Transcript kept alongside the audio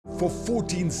For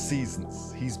 14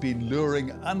 seasons, he's been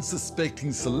luring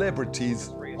unsuspecting celebrities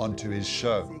onto his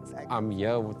show. I'm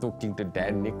here talking to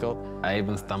Dan Nicholl. I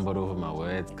even stumbled over my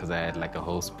words because I had like a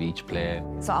whole speech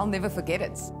planned. So I'll never forget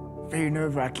it. Very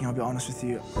nerve-wracking, I'll be honest with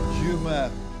you.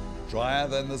 Humor drier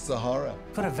than the Sahara.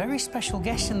 Got a very special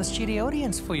guest in the studio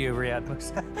audience for you,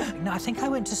 Riyadh. No, I think I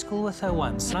went to school with her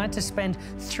once, and I had to spend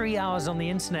 3 hours on the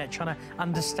internet trying to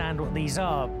understand what these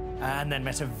are. And then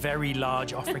met a very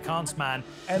large Afrikaans man.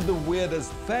 And the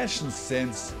weirdest fashion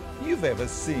sense you've ever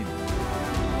seen.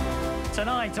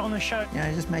 Tonight on the show. You know,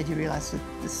 it just made you realise that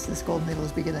this gold medal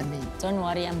is bigger than me. Don't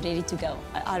worry, I'm ready to go.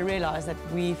 I realised that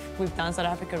we've done South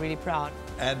Africa really proud.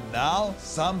 And now,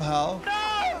 somehow,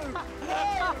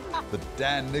 the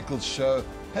Dan Nicholl Show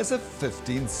has a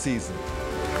 15th season.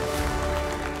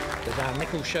 The Dan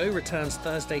Nicholl Show returns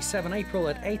Thursday, 7 April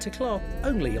at 8 o'clock,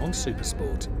 only on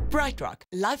SuperSport. BrightRock,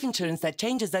 life insurance that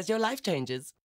changes as your life changes.